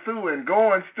going through,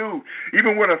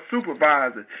 even with a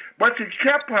supervisor. But she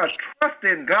kept her trust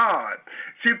in God.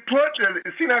 It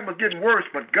seemed like it was getting worse,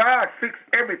 but God fixed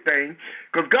everything,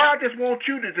 because God just wants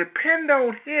you to depend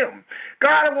on him.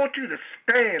 God wants you to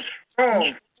stand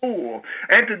strong, full,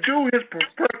 and to do his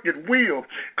perfect will.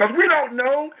 Because we don't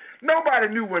know. Nobody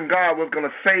knew when God was going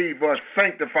to save us,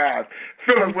 sanctify us,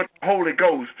 fill us with the Holy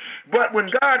Ghost. But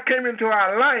when God came into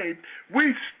our life,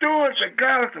 we stood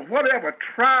regardless of whatever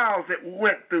trials that we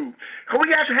went through. Because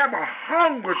we have to have a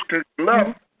hunger to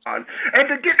love God and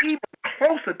to get even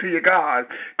closer to you, God.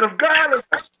 Because God is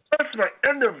a personal,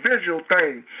 individual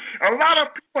thing. A lot of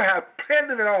people have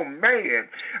pinned it on man.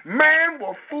 Man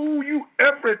will fool you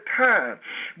every time.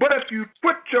 But if you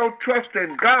put your trust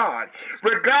in God,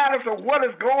 regardless of what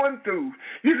is going through,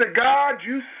 you say, God,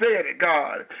 you said it,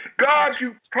 God. God,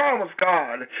 you promised,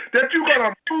 God, that you're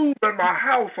going to move in my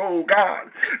household,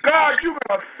 God. God, you're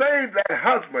going to save that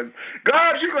husband.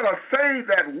 God, you're going to save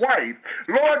that wife.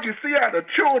 Lord, you see how the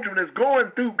children is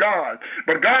going through, God.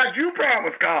 But God, you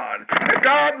promised, God. And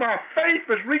God, my faith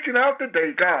is reaching out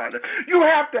today, God. You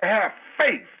have to have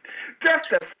faith. Just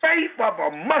the faith of a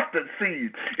mustard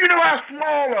seed. You know how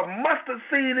small a mustard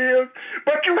seed is?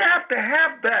 But you have to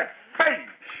have that faith.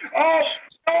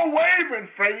 No wavering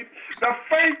faith, the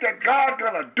faith that God's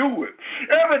going to do it.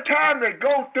 Every time they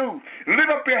go through,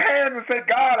 lift up your hands and say,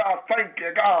 God, I thank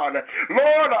you, God.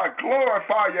 Lord, I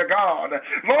glorify you, God.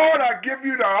 Lord, I give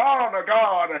you the honor,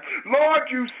 God. Lord,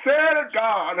 you said it,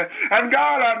 God. And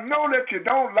God, I know that you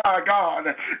don't lie, God.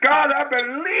 God, I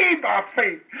believe by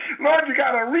faith. Lord, you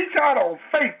got to reach out on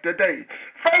faith today.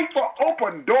 Faith for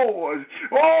open doors.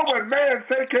 Oh, when man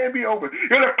say can't be open.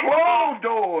 It'll close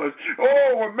doors.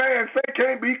 Oh, when man say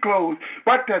can't be closed.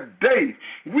 But today,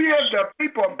 we as the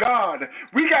people of God,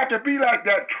 we got to be like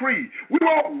that tree. We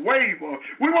won't waver.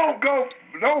 We won't go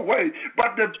no way,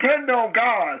 but depend on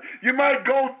God. You might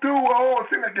go through, it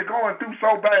seems like you're going through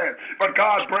so bad, but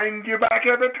God brings you back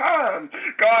every time.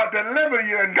 God deliver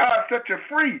you and God set you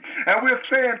free. And we're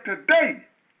saying today,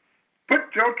 put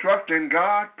your trust in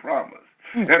God's promise.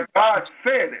 And God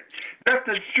said it. Just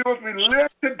as sure as we live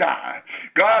to die,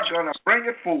 God's going to bring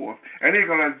it forth, and he's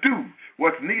going to do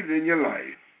what's needed in your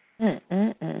life.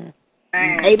 Amen.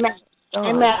 Amen. I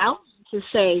want to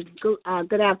say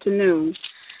good afternoon.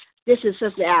 This is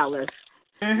Sister Alice.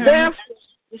 Therefore,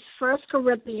 it's 1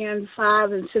 Corinthians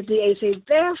 5:58 says,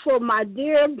 therefore, my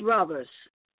dear brothers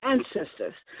and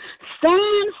sisters,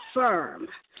 stand firm.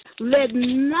 Let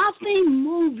nothing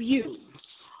move you.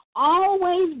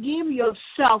 Always give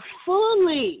yourself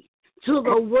fully to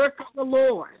the work of the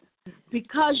Lord,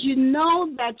 because you know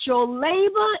that your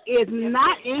labor is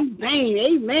not in vain.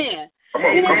 Amen.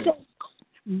 It says,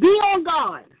 be on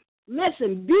God.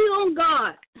 Listen, be on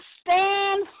God.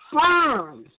 Stand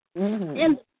firm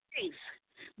in the faith.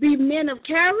 Be men of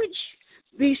courage.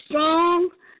 Be strong.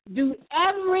 Do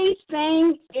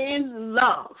everything in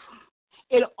love.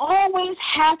 it always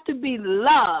has to be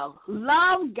love.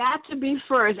 Love got to be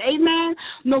first. Amen?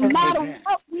 No matter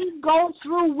what we go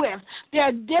through with, there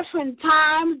are different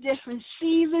times, different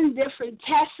seasons, different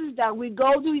tests that we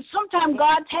go through. Sometimes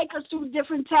God takes us through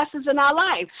different tests in our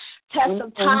life. Tests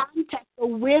of time, tests of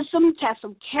wisdom, tests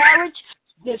of courage,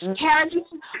 discouragement,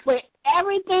 but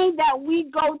everything that we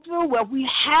go through, where we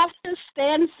have to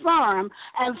stand firm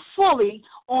and fully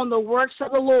on the works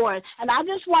of the Lord. And I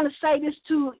just want to say this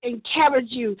to encourage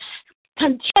you.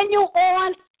 Continue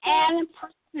on and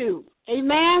pursue.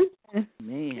 Amen?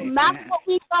 Amen. No matter what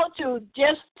we go to,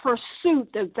 just pursue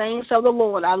the things of the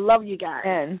Lord. I love you guys.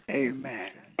 Amen.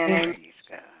 And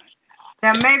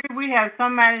now maybe we have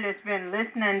somebody that's been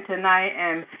listening tonight,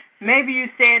 and maybe you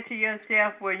said to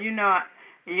yourself, well, you know,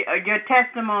 your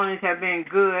testimonies have been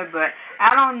good, but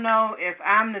I don't know if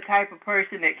I'm the type of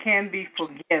person that can be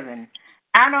forgiven.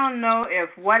 I don't know if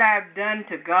what I've done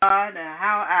to God and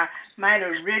how I might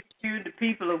have ridiculed the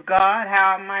people of God,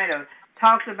 how I might have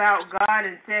talked about God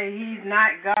and said He's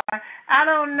not God. I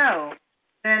don't know.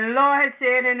 And the Lord has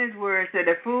said in His word that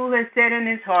the fool has said in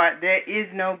his heart, there is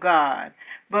no God.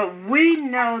 But we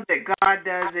know that God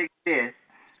does exist.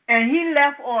 And He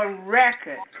left on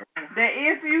record that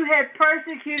if you had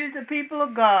persecuted the people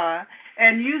of God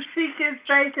and you seek His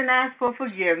face and ask for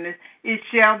forgiveness, it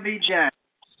shall be done.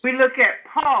 We look at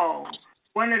Paul,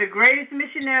 one of the greatest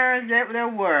missionaries that there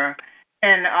were.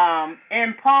 And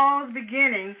in Paul's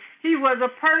beginning, he was a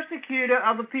persecutor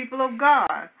of the people of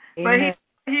God. Amen.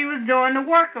 But he was doing the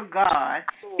work of God.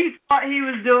 He thought he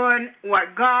was doing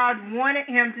what God wanted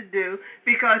him to do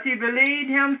because he believed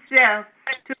himself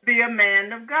to be a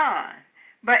man of God.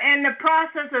 But in the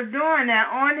process of doing that,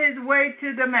 on his way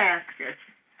to Damascus,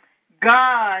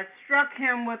 God struck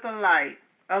him with a light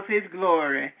of His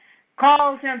glory,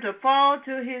 caused him to fall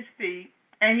to his feet,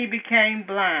 and he became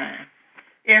blind.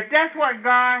 If that's what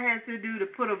God has to do, to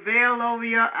put a veil over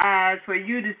your eyes for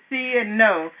you to see and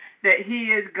know that He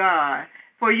is God,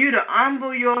 for you to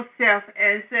humble yourself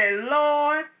and say,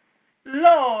 Lord,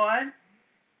 Lord,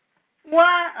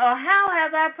 why or how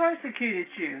have I persecuted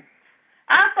you?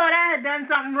 I thought I had done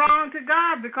something wrong to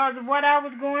God because of what I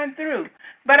was going through.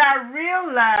 But I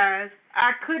realized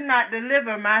I could not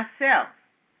deliver myself.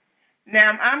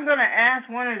 Now, I'm going to ask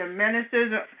one of the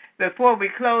ministers before we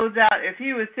close out if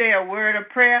he would say a word of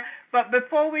prayer. But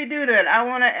before we do that, I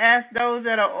want to ask those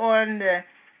that are on the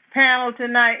panel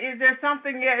tonight, is there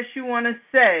something else you want to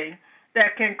say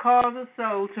that can cause a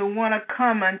soul to want to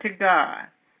come unto God,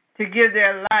 to give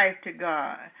their life to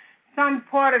God? Some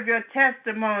part of your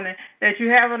testimony that you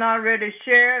haven't already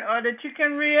shared or that you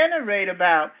can reiterate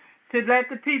about to let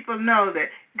the people know that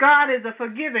God is a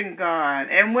forgiving God.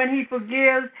 And when He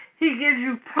forgives, He gives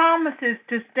you promises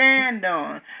to stand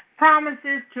on,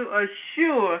 promises to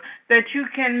assure that you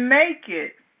can make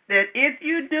it, that if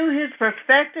you do His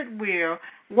perfected will,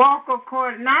 walk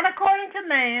according, not according to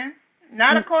man,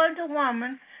 not according to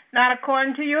woman, not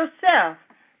according to yourself,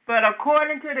 but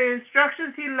according to the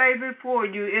instructions He laid before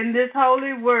you in this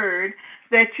holy word,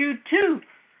 that you too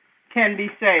can be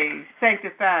saved,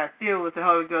 sanctified, filled with the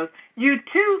Holy Ghost. You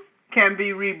too can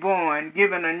be reborn,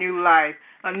 given a new life,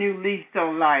 a new lease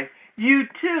on life. You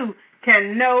too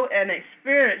can know and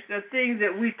experience the things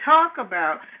that we talk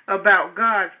about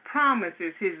God's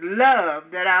promises, His love,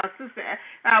 that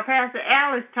our Pastor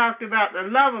Alice talked about, the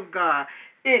love of God.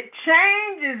 It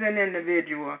changes an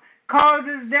individual,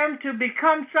 causes them to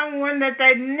become someone that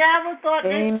they never thought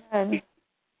they could be.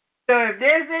 So if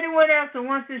there's anyone else who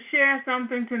wants to share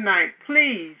something tonight,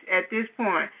 please, at this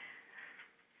point,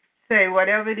 say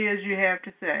whatever it is you have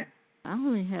to say. I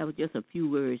only have just a few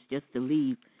words just to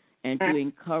leave and to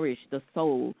encourage the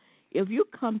soul. If you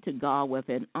come to God with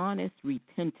an honest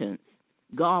repentance,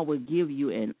 God will give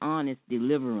you an honest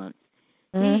deliverance.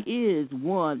 He is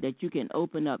one that you can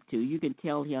open up to. You can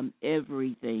tell Him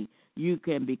everything. You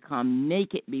can become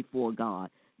naked before God.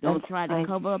 Don't try to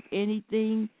cover up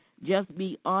anything. Just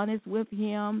be honest with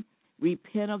Him.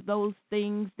 Repent of those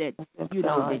things that you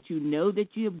know that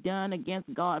you have done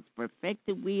against God's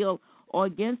perfected will or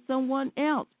against someone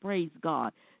else. Praise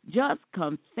God. Just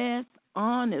confess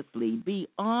honestly. Be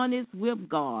honest with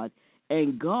God,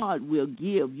 and God will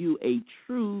give you a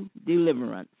true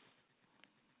deliverance.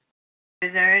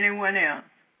 Is there anyone else?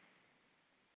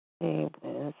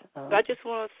 I just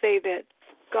want to say that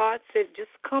God said, just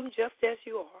come just as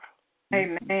you are.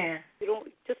 Amen. You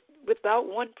don't just without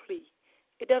one plea.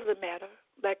 It doesn't matter.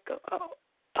 Like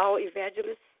our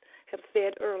evangelists have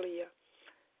said earlier,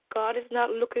 God is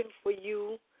not looking for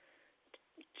you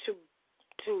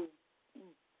to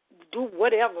do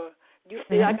whatever. You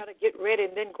say, I got to get ready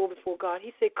and then go before God.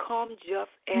 He said, come just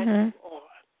as you are.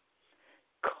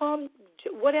 Come,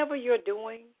 whatever you're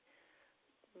doing,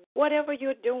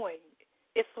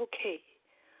 it's okay.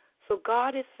 So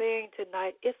God is saying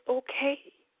tonight, it's okay.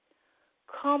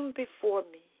 Come before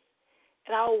me,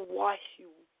 and I'll wash you.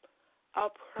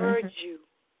 I'll purge you.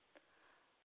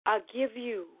 I'll give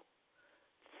you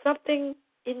something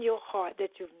in your heart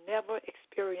that you've never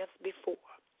experienced before.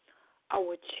 I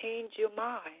will change your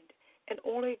mind, and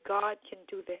only God can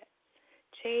do that.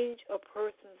 Change a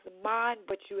person's mind,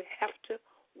 but you have to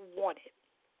want it.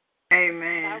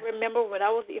 Amen. I remember when I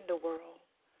was in the world,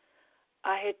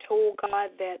 I had told God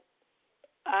that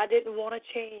I didn't want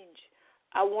to change.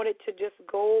 I wanted to just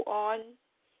go on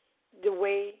the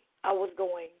way I was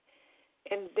going.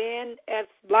 And then as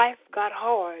life got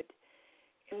hard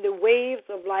and the waves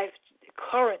of life, the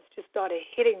currents just started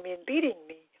hitting me and beating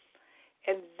me.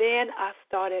 And then I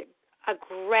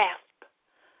grasped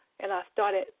and I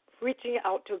started reaching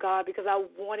out to God because I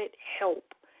wanted help.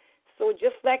 So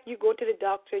just like you go to the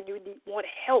doctor and you want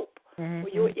help for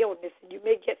your illness, and you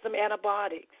may get some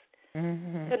antibiotics.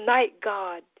 Tonight,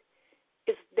 God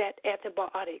is that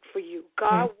antibiotic for you.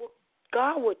 God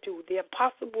will do the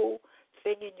impossible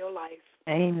thing in your life.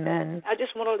 Amen. I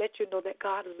just want to let you know that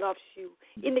God loves you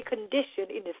in the condition,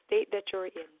 in the state that you're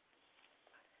in.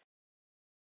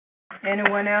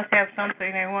 Anyone else have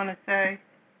something they want to say?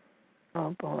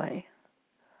 Oh, boy.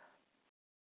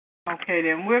 Okay,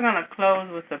 then we're going to close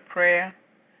with a prayer.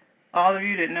 All of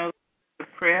you that know the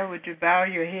prayer, would you bow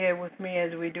your head with me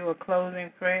as we do a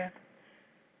closing prayer?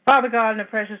 Father God, in the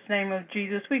precious name of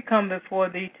Jesus, we come before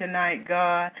thee tonight,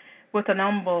 God, with an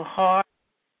humble heart,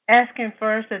 asking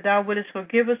first that thou wouldest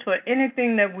forgive us for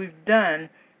anything that we've done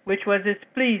which was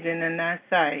displeasing in thy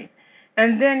sight.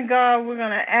 And then, God, we're going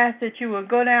to ask that you will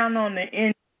go down on the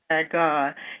inside,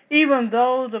 God. Even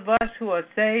those of us who are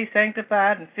saved,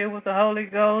 sanctified, and filled with the Holy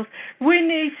Ghost, we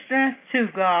need strength too,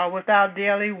 God, with our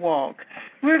daily walk.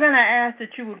 We're going to ask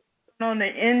that you will go on the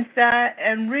inside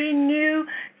and renew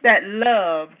that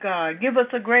love, God. Give us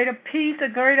a greater peace, a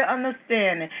greater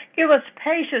understanding. Give us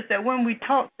patience that when we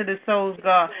talk to the souls,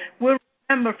 God, we'll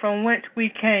remember from whence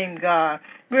we came, God.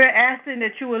 We're asking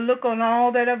that you will look on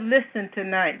all that have listened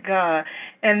tonight, God,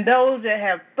 and those that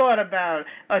have thought about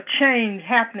a change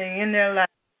happening in their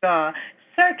lives, God.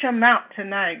 Search them out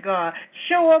tonight, God.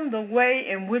 Show them the way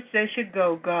in which they should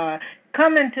go, God.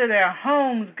 Come into their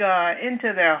homes, God,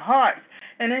 into their hearts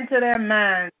and into their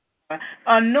minds.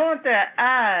 Anoint their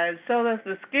eyes so that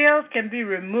the scales can be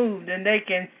removed and they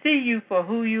can see you for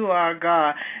who you are,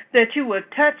 God. That you will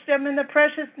touch them in the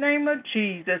precious name of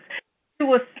Jesus. You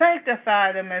will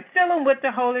sanctify them and fill them with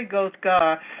the Holy Ghost,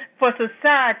 God. For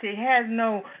society has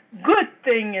no good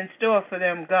thing in store for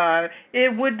them, God.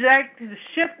 It would like to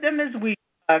shift them as we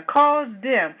cause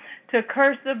them to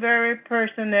curse the very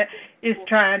person that is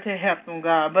trying to help them,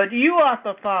 God. But you are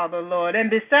the Father, Lord, and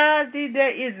besides thee there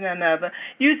is none other.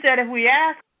 You said if we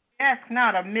ask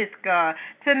not amiss, God.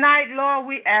 Tonight, Lord,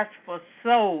 we ask for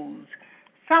souls.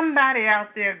 Somebody out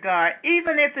there, God,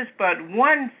 even if it's but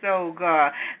one soul,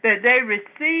 God, that they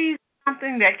receive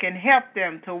something that can help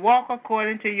them to walk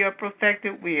according to your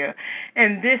perfected will.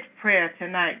 In this prayer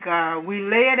tonight, God, we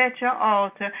lay it at your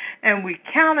altar and we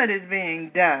count it as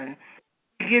being done.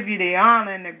 We give you the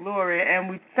honor and the glory, and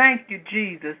we thank you,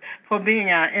 Jesus, for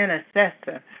being our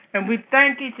intercessor. And we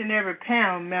thank each and every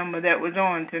panel member that was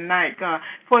on tonight, God,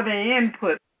 for their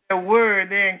input, their word,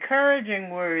 their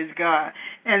encouraging words, God,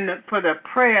 and for the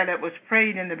prayer that was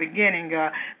prayed in the beginning,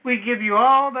 God. We give you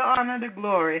all the honor and the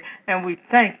glory, and we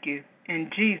thank you.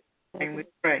 In Jesus' name we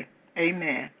pray.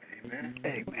 Amen. Amen.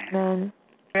 Amen. Amen.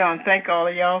 We want to thank all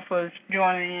of y'all for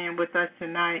joining in with us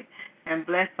tonight, and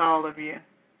bless all of you.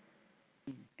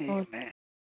 Amen.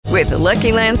 With the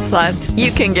Lucky Land Slots,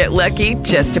 you can get lucky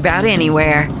just about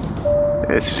anywhere.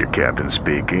 This is your captain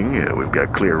speaking. We've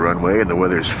got clear runway and the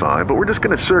weather's fine, but we're just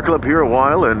going to circle up here a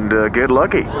while and get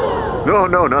lucky.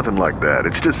 No, nothing like that.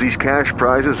 It's just these cash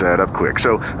prizes add up quick.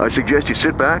 So I suggest you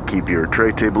sit back, keep your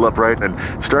tray table upright, and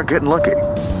start getting lucky.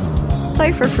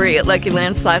 Play for free at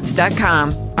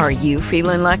LuckyLandSlots.com. Are you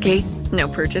feeling lucky? No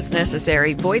purchase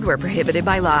necessary. Void where prohibited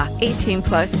by law.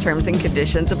 18+ terms and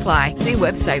conditions apply. See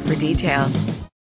website for details.